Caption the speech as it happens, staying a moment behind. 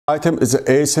Item is the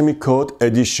ASME Code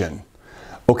edition.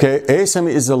 Okay, ASME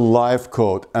is a live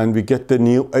code and we get the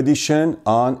new edition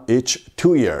on each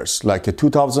 2 years, like a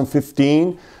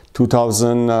 2015,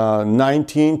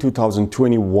 2019,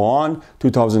 2021,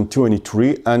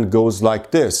 2023, and goes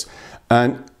like this.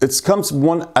 And it comes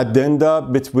one addenda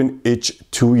between each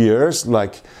 2 years,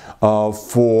 like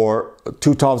for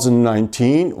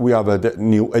 2019 we have a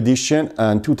new edition,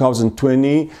 and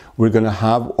 2020 we're gonna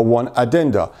have one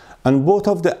addenda. And both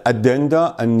of the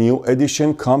addenda and new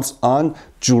edition comes on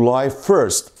July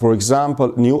 1st. For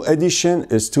example, new edition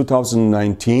is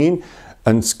 2019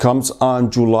 and comes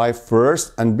on July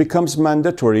 1st and becomes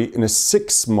mandatory in a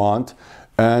 6 month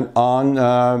and on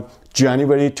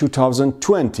January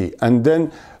 2020. And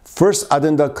then first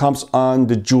addenda comes on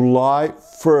the July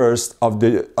 1st of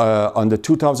the on the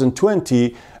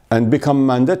 2020 and become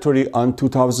mandatory on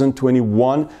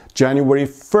 2021 January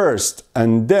 1st.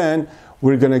 And then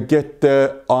we're gonna get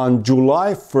on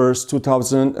July 1st,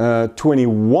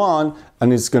 2021,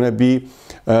 and it's gonna be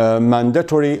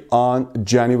mandatory on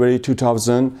January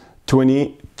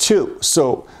 2022.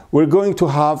 So we're going to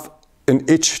have in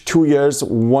each 2 years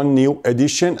one new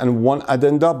edition and one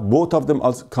addenda. Both of them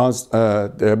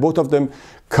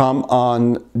come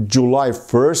on July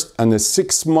 1st, and the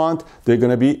 6 month they're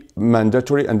gonna be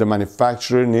mandatory, and the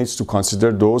manufacturer needs to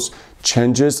consider those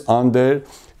changes on their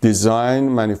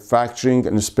design, manufacturing,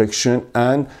 inspection,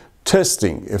 and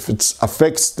testing if it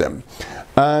affects them.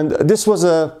 And this was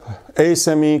a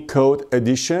ASME Code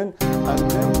edition. And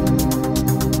then